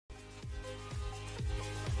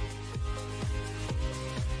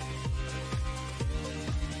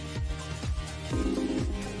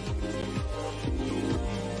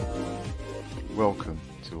Welcome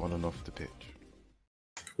to On and Off the Pitch.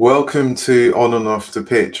 Welcome to On and Off the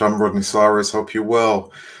Pitch. I'm Rodney Cyrus. Hope you're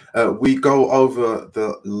well. We go over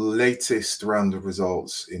the latest round of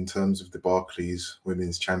results in terms of the Barclays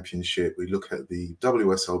Women's Championship. We look at the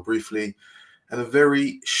WSL briefly and a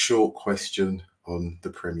very short question on the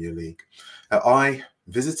Premier League. I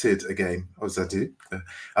visited a game, as I do.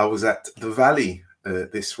 I was at the Valley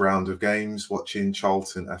this round of games watching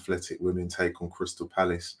Charlton Athletic Women take on Crystal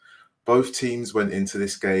Palace. Both teams went into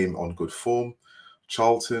this game on good form.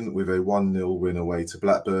 Charlton with a 1-0 win away to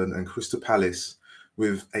Blackburn, and Crystal Palace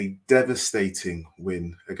with a devastating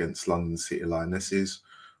win against London City Lionesses.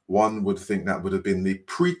 One would think that would have been the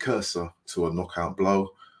precursor to a knockout blow,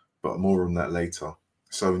 but more on that later.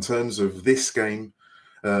 So in terms of this game,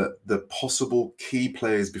 the possible key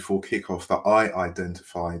players before kickoff that I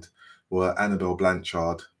identified were Annabelle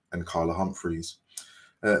Blanchard and Carla Humphreys.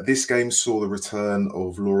 This game saw the return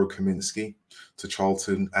of Laura Kaminsky to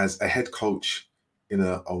Charlton as a head coach in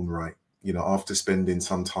her own right, after spending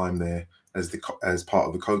some time there as part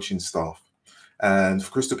of the coaching staff. And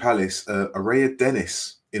for Crystal Palace, Araya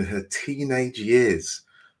Dennis, in her teenage years,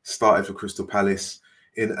 started for Crystal Palace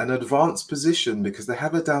in an advanced position because they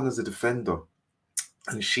have her down as a defender.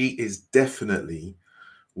 And she is definitely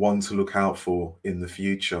one to look out for in the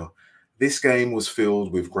future. This game was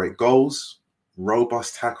filled with great goals,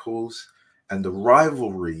 robust tackles, and a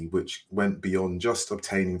rivalry which went beyond just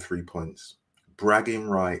obtaining 3 points. Bragging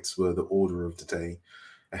rights were the order of the day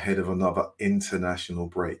ahead of another international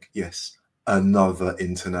break. Yes, another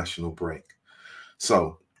international break.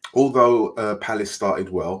 So, although Palace started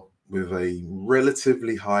well with a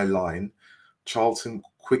relatively high line, Charlton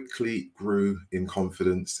quickly grew in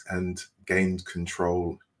confidence and gained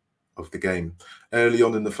control of the game. Early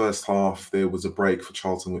on in the first half, there was a break for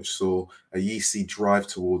Charlton, which saw Ayisi drive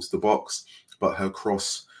towards the box, but her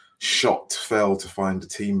cross shot fell to find a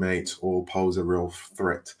teammate or pose a real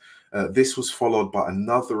threat. This was followed by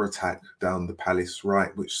another attack down the Palace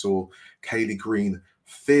right, which saw Kaylee Green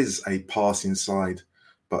fizz a pass inside,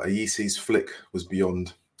 but Ayisi's flick was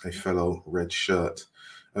beyond a fellow red shirt.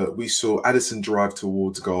 We saw Addison drive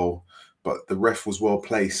towards goal, but the ref was well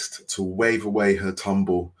placed to wave away her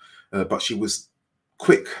tumble. But she was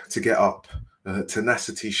quick to get up.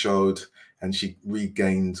 Tenacity showed, and she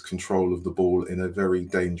regained control of the ball in a very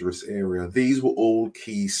dangerous area. These were all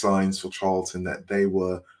key signs for Charlton that they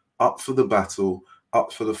were up for the battle,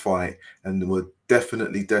 up for the fight, and were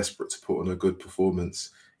definitely desperate to put on a good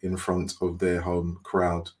performance in front of their home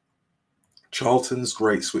crowd. Charlton's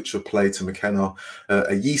great switch of play to McKenna,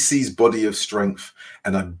 Ayisi's body of strength,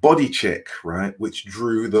 and a body check, right, which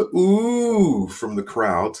drew the ooh from the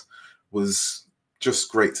crowd, was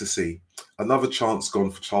just great to see. Another chance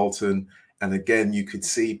gone for Charlton. And again, you could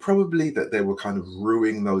see probably that they were kind of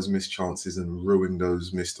ruining those missed chances and ruining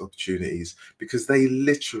those missed opportunities because they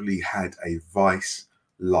literally had a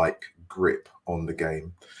vice-like grip on the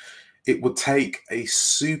game. It would take a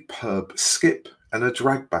superb skip and a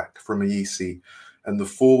drag back from Ayisi, and the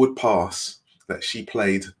forward pass that she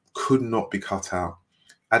played could not be cut out.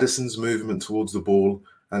 Addison's movement towards the ball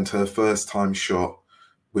and her first-time shot,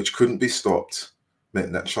 which couldn't be stopped,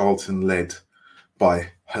 meant that Charlton led by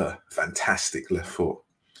her fantastic left foot.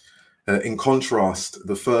 In contrast,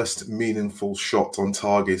 the first meaningful shot on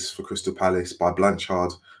target for Crystal Palace by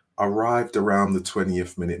Blanchard arrived around the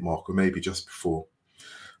 20th minute mark, or maybe just before.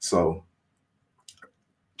 So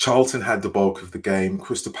Charlton had the bulk of the game.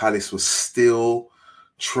 Crystal Palace was still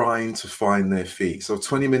trying to find their feet. So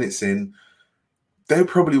 20 minutes in, they're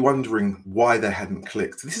probably wondering why they hadn't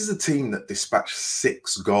clicked. This is a team that dispatched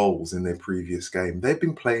 6 goals in their previous game. They've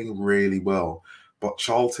been playing really well, but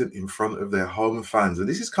Charlton, in front of their home fans, and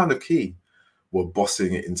this is kind of key, were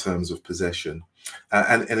bossing it in terms of possession.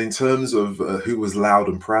 And in terms of who was loud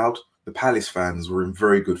and proud, the Palace fans were in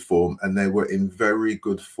very good form, and they were in very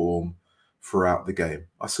good form throughout the game.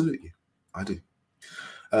 I salute you. I do.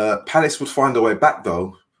 Palace would find a way back,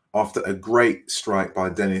 though, after a great strike by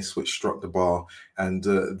Dennis, which struck the bar, and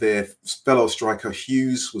their fellow striker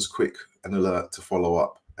Hughes was quick and alert to follow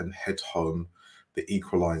up and head home the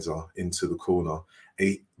equaliser into the corner.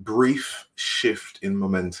 A brief shift in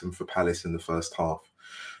momentum for Palace in the first half.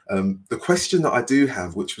 The question that I do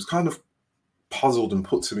have, which was kind of puzzled and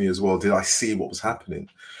put to me as well, did I see what was happening?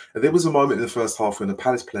 There was a moment in the first half when a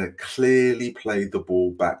Palace player clearly played the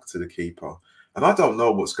ball back to the keeper. And I don't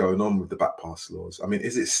know what's going on with the back pass laws. I mean,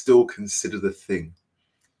 is it still considered a thing?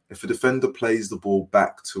 If a defender plays the ball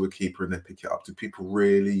back to a keeper and they pick it up, do people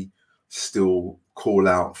really still call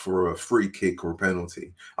out for a free kick or a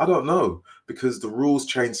penalty? I don't know, because the rules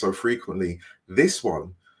change so frequently. This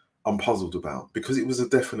one, I'm puzzled about, because it was a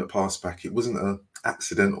definite pass back. It wasn't an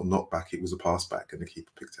accidental knockback. It was a pass back and the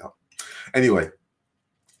keeper picked it up. Anyway,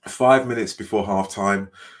 5 minutes before half time,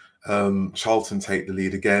 Charlton take the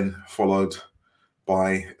lead again, followed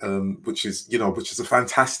by, which is a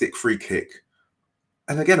fantastic free kick.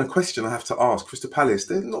 And again, a question I have to ask, Crystal Palace,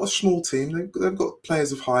 they're not a small team. They've got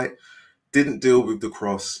players of height, didn't deal with the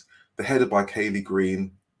cross. The header by Kaylee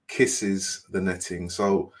Green kisses the netting.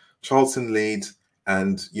 So Charlton lead,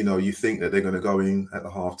 and, you think that they're going to go in at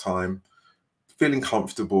the half time feeling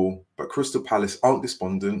comfortable, but Crystal Palace aren't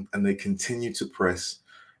despondent and they continue to press.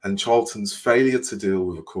 And Charlton's failure to deal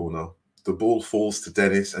with a corner, the ball falls to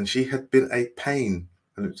Dennis, and she had been a pain,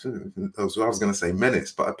 and I was going to say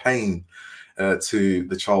menace, but a pain to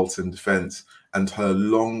the Charlton defence, and her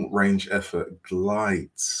long-range effort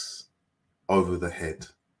glides over the head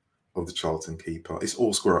of the Charlton keeper. It's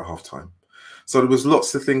all square at half-time. So there was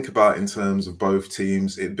lots to think about in terms of both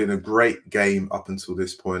teams. It had been a great game up until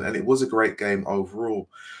this point, and it was a great game overall.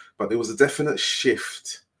 But there was a definite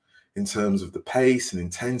shift in terms of the pace and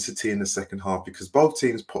intensity in the second half, because both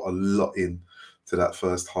teams put a lot in to that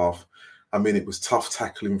first half. I mean, it was tough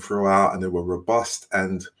tackling throughout, and they were robust,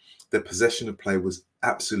 and their possession of play was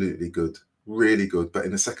absolutely good, really good. But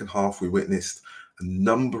in the second half, we witnessed a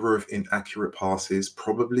number of inaccurate passes,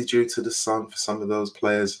 probably due to the sun for some of those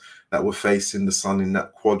players that were facing the sun in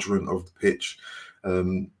that quadrant of the pitch.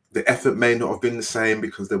 The effort may not have been the same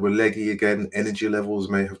because they were leggy again. Energy levels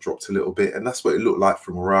may have dropped a little bit. And that's what it looked like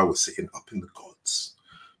from where I was sitting up in the gods.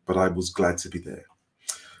 But I was glad to be there.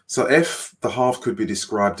 So if the half could be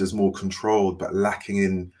described as more controlled but lacking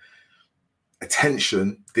in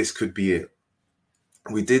attention, this could be it.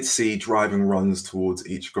 We did see driving runs towards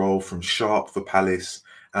each goal from Sharp for Palace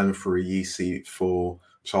and for Ayisi for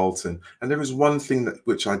Charlton. And there is one thing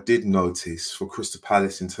which I did notice for Crystal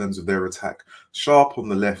Palace in terms of their attack. Sharp on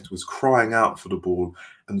the left was crying out for the ball,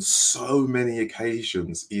 and so many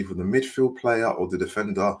occasions either the midfield player or the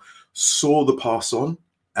defender saw the pass on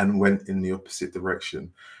and went in the opposite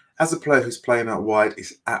direction. As a player who's playing out wide,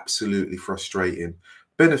 it's absolutely frustrating.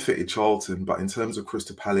 Benefited Charlton, but in terms of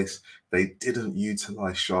Crystal Palace, they didn't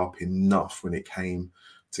utilise Sharp enough when it came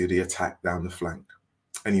to the attack down the flank.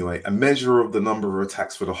 Anyway, a measure of the number of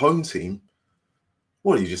attacks for the home team,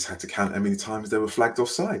 well, you just had to count how many times they were flagged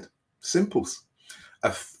offside. Simples.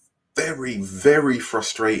 A very, very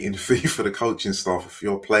frustrating fee for the coaching staff if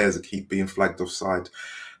your players keep being flagged offside.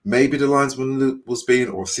 Maybe the linesman was being,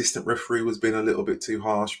 or assistant referee was being a little bit too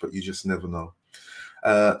harsh, but you just never know.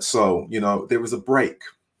 So, there was a break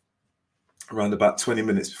around about 20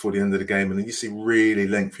 minutes before the end of the game, and then you see really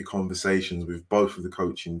lengthy conversations with both of the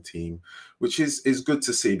coaching team, which is good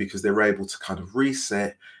to see because they're able to kind of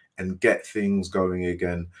reset and get things going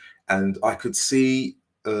again. And I could see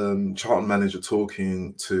Charlton manager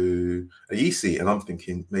talking to Ayisi, and I'm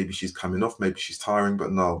thinking maybe she's coming off, maybe she's tiring,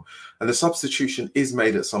 but no. And the substitution is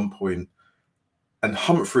made at some point, and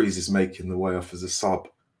Humphreys is making the way off as a sub.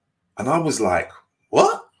 And I was like,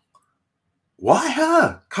 what? Why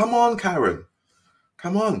her? Come on, Karen.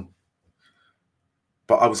 Come on.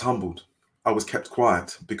 But I was humbled. I was kept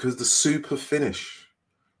quiet because the super finish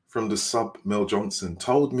from the sub, Mel Johnson,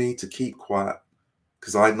 told me to keep quiet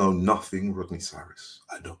because I know nothing, Rodney Cyrus.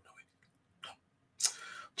 I don't know it. No.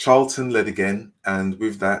 Charlton led again, and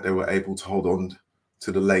with that, they were able to hold on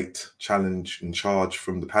to the late challenge and charge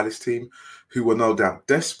from the Palace team, who were no doubt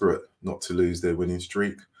desperate not to lose their winning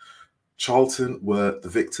streak. Charlton were the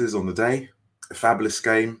victors on the day. A fabulous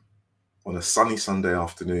game on a sunny Sunday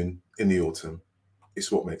afternoon in the autumn. It's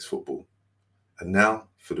what makes football. And now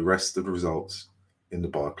for the rest of the results in the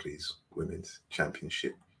Barclays Women's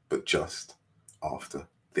Championship, but just after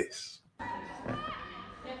this.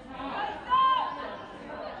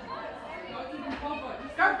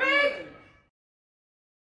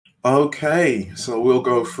 Okay, so we'll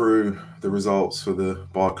go through the results for the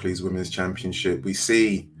Barclays Women's Championship. We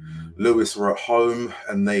see Lewis were at home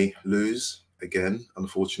and they lose again,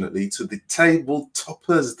 unfortunately, to the table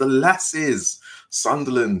toppers, the Lasses.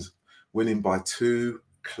 Sunderland winning by 2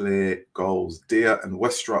 clear goals. Deer and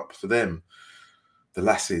Westrup for them. The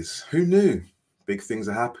Lasses, who knew? Big things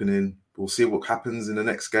are happening. We'll see what happens in the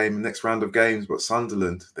next game, next round of games. But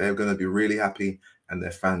Sunderland, they're going to be really happy and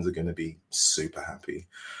their fans are going to be super happy.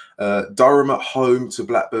 Durham at home to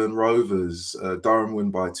Blackburn Rovers. Durham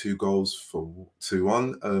win by 2 goals for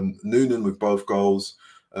 2-1. Noonan with both goals.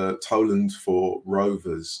 Toland for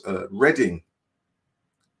Rovers. Reading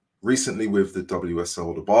recently with the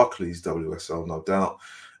WSL, the Barclays WSL, no doubt,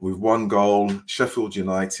 with 1 goal. Sheffield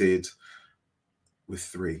United with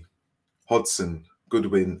 3. Hodgson,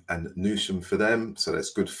 Goodwin and Newsham for them. So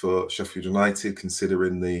that's good for Sheffield United,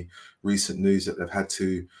 considering the recent news that they've had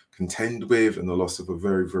to contend with and the loss of a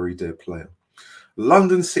very, very dear player.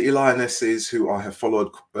 London City Lionesses, who I have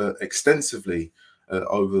followed extensively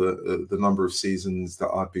over the number of seasons that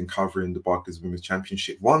I've been covering the Barclays Women's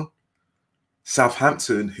Championship. 1,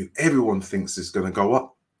 Southampton, who everyone thinks is going to go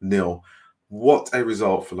up, 0. What a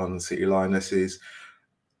result for London City Lionesses.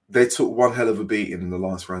 They took one hell of a beating in the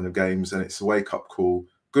last round of games, and it's a wake-up call.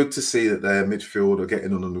 Good to see that their midfield are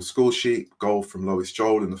getting on the score sheet. Goal from Lois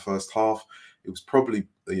Joel in the first half. It was probably,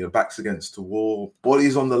 backs against the wall,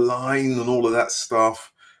 bodies on the line and all of that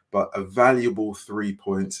stuff, but a valuable 3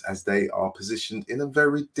 points as they are positioned in a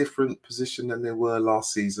very different position than they were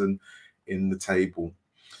last season in the table.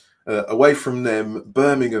 Away from them,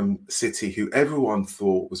 Birmingham City, who everyone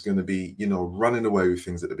thought was going to be, running away with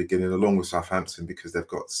things at the beginning, along with Southampton, because they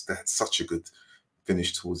had such a good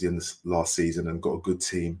finish towards the end of last season and got a good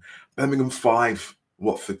team. Birmingham 5,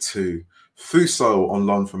 Watford 2. Fuso on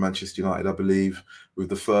loan from Manchester United, I believe, with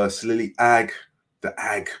the first. Lily Agg, the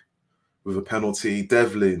Agg, with a penalty.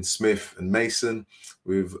 Devlin, Smith and Mason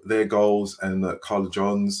with their goals, and Carla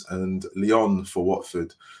Johns and Leon for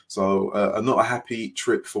Watford. So not a happy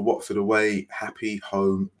trip for Watford away. Happy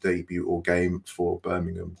home debut or game for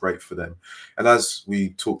Birmingham. Great for them. And as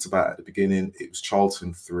we talked about at the beginning, it was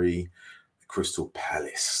Charlton 3, Crystal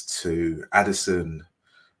Palace 2. Addison,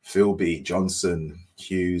 Philby, Johnson,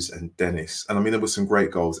 Hughes and Dennis. And I mean, there were some great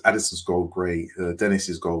goals. Addison's goal, great.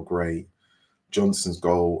 Dennis's goal, great. Johnson's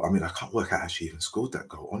goal, I mean, I can't work out how she even scored that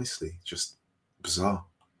goal, honestly. Just bizarre.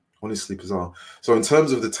 Honestly bizarre. So in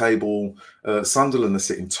terms of the table, Sunderland are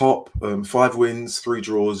sitting top. 5 wins, 3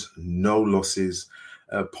 draws, no losses.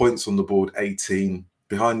 Points on the board, 18.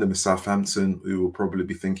 Behind them is Southampton, who will probably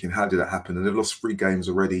be thinking, how did that happen? And they've lost 3 games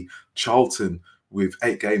already. Charlton, with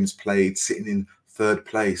 8 games played, sitting in 3rd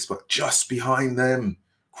place, but just behind them,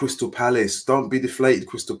 Crystal Palace. Don't be deflated,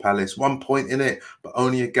 Crystal Palace. 1 point in it, but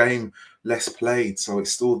only a game less played, so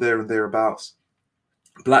it's still there and thereabouts.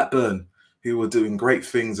 Blackburn, who were doing great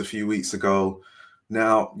things a few weeks ago,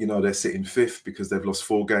 now, they're sitting 5th because they've lost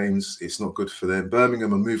 4 games. It's not good for them.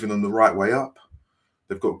 Birmingham are moving on the right way up.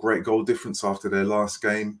 They've got great goal difference after their last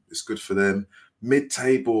game. It's good for them.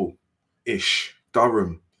 Mid-table-ish,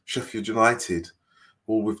 Durham, Sheffield United,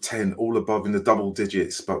 all with 10, all above in the double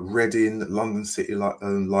digits. But Reading, London City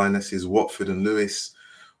Lionesses, Watford and Lewis,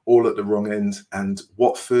 all at the wrong end. And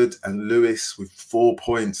Watford and Lewis with 4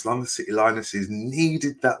 points. London City Lionesses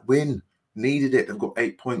needed that win. Needed it. They've got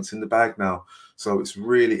 8 points in the bag now. So it's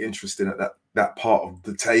really interesting at that part of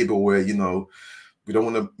the table where, we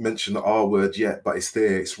don't want to mention the R word yet, but it's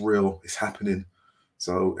there. It's real. It's happening.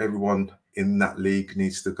 So everyone in that league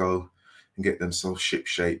needs to go and get themselves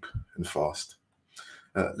ship-shape and fast.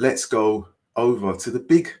 Let's go over to the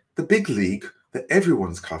big league that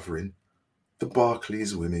everyone's covering, the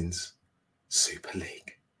Barclays Women's Super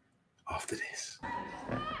League. After this.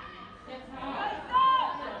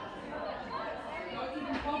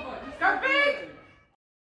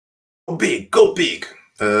 Go big, go big.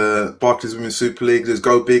 Barclays Women's Super League. There's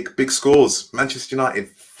go big, big scores. Manchester United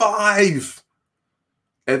 5,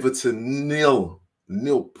 Everton 0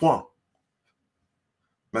 point.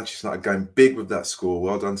 Manchester United going big with that score.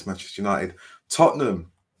 Well done to Manchester United.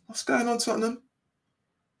 Tottenham. What's going on, Tottenham?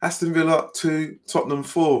 Aston Villa 2, Tottenham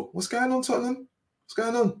 4. What's going on, Tottenham? What's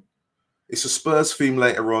going on? It's a Spurs theme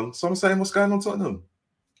later on. So I'm saying, what's going on, Tottenham?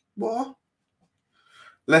 What?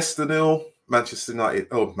 Leicester 0, Manchester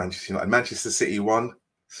City 1.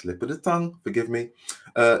 Slip of the tongue, forgive me.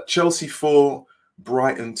 Chelsea 4,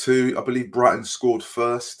 Brighton 2. I believe Brighton scored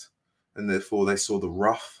first, and therefore they saw the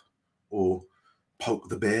rough or poke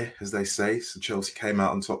the bear, as they say. So Chelsea came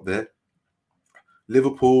out on top there.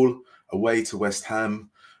 Liverpool away to West Ham.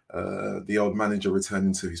 The old manager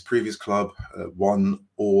returning to his previous club,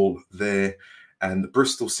 1-1 there. And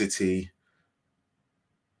Bristol City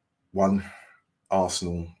 1,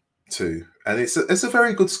 Arsenal 2. And it's a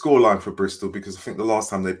very good scoreline for Bristol, because I think the last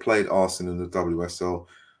time they played Arsenal in the WSL,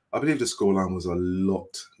 I believe the scoreline was a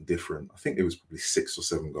lot different. I think it was probably 6 or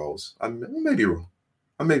 7 goals. I may be wrong.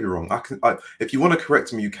 I may be wrong. If you want to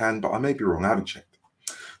correct me, you can, but I may be wrong. I haven't checked.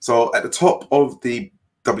 So at the top of the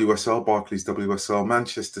WSL, Barclays WSL,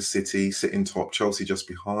 Manchester City sitting top, Chelsea just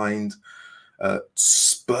behind.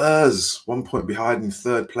 Spurs 1 point behind in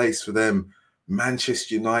 3rd place for them.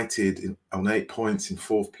 Manchester United on 8 points in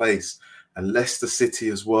 4th place. And Leicester City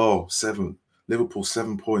as well, 7. Liverpool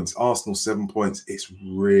 7 points. Arsenal 7 points. It's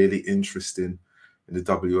really interesting in the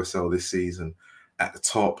WSL this season. At the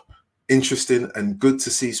top, interesting and good to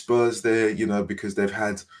see Spurs there, because they've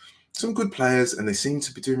had some good players, and they seem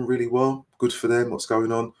to be doing really well. Good for them. What's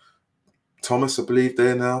going on? Thomas, I believe,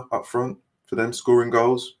 there now up front for them, scoring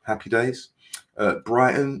goals. Happy days.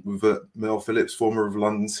 Brighton with Mel Phillips, former of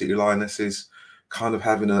London City Lionesses, kind of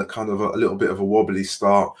having a little bit of a wobbly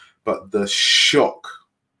start, but the shock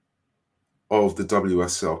of the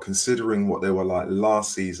WSL, considering what they were like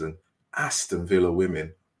last season, Aston Villa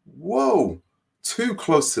women, whoa, too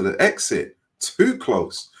close to the exit, too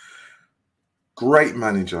close. Great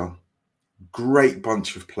manager, great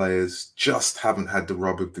bunch of players, just haven't had the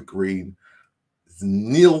rub of the green.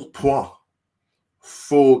 Nil point,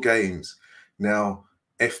 4 games. Now,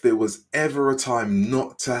 if there was ever a time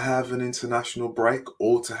not to have an international break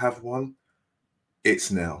or to have one,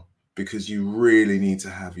 it's now, because you really need to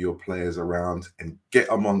have your players around and get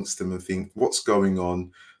amongst them and think, what's going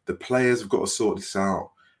on? The players have got to sort this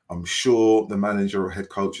out. I'm sure the manager or head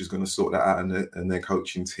coach is going to sort that out and their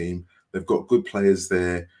coaching team. They've got good players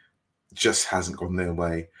there, just hasn't gone their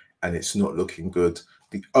way, and it's not looking good.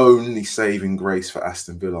 The only saving grace for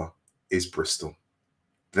Aston Villa is Bristol.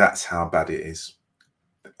 That's how bad it is.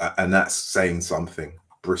 And that's saying something.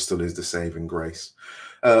 Bristol is the saving grace.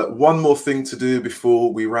 One more thing to do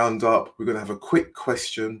before we round up. We're going to have a quick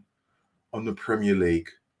question on the Premier League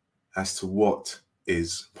as to what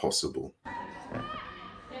is possible.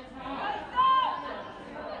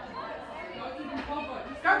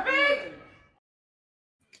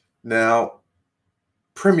 Now,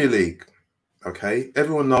 Premier League, okay?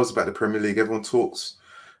 Everyone knows about the Premier League. Everyone talks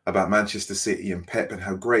about Manchester City and Pep and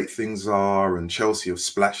how great things are, and Chelsea have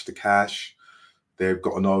splashed the cash. They've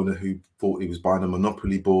got an owner who thought he was buying a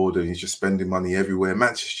monopoly board and he's just spending money everywhere.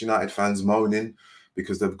 Manchester United fans moaning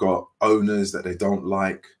because they've got owners that they don't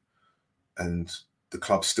like, and the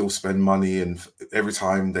club still spend money, and every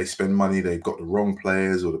time they spend money, they've got the wrong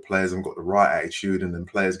players, or the players haven't got the right attitude, and then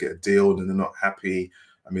players get a deal and they're not happy.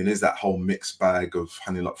 I mean, there's that whole mixed bag of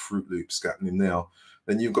Honey Like Fruit Loops happening now.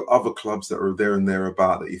 Then you've got other clubs that are there and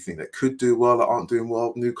thereabout that you think that could do well, that aren't doing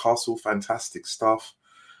well. Newcastle, fantastic stuff.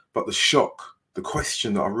 But the shock, the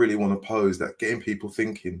question that I really want to pose, that getting people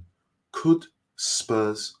thinking, could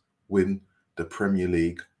Spurs win the Premier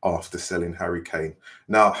League after selling Harry Kane?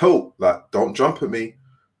 Now, don't jump at me.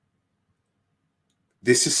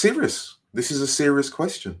 This is serious. This is a serious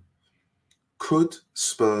question. Could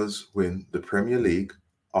Spurs win the Premier League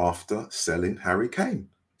after selling Harry Kane?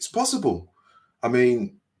 It's possible. I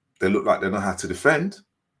mean, they look like they know how to defend.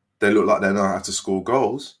 They look like they know how to score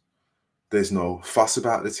goals. There's no fuss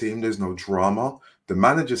about the team. There's no drama. The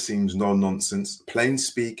manager seems no nonsense, plain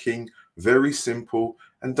speaking, very simple,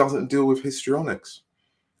 and doesn't deal with histrionics.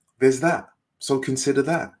 There's that. So consider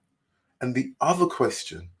that. And the other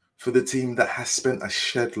question for the team that has spent a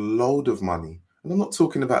shed load of money, and I'm not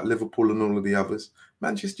talking about Liverpool and all of the others,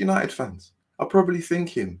 Manchester United fans are probably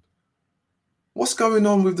thinking, what's going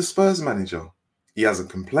on with the Spurs manager? He hasn't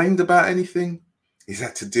complained about anything. He's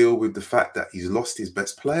had to deal with the fact that he's lost his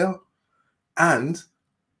best player, and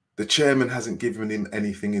the chairman hasn't given him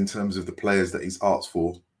anything in terms of the players that he's asked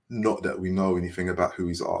for. Not that we know anything about who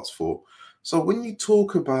he's asked for. So when you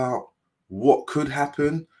talk about what could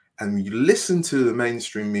happen, and you listen to the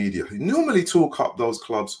mainstream media, who normally talk up those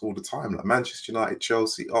clubs all the time, like Manchester United,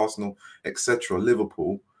 Chelsea, Arsenal, etc.,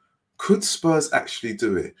 Liverpool, could Spurs actually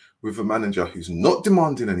do it with a manager who's not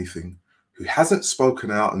demanding anything, who hasn't spoken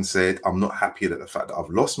out and said, I'm not happy at the fact that I've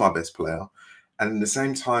lost my best player, and at the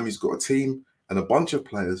same time, he's got a team and a bunch of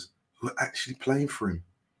players who are actually playing for him,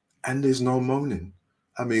 and there's no moaning?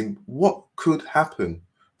 I mean, what could happen?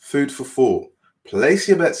 Food for thought. Place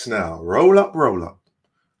your bets now. Roll up, roll up.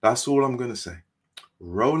 That's all I'm going to say.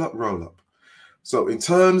 Roll up, roll up. So in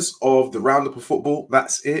terms of the roundup of football,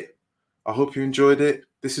 that's it. I hope you enjoyed it.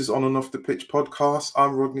 This is On and Off the Pitch podcast.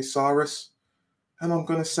 I'm Rodney Cyrus, and I'm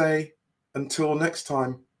going to say, until next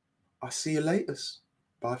time, I'll see you later.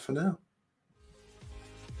 Bye for now.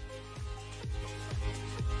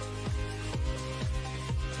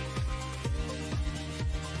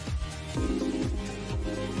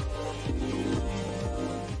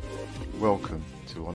 Welcome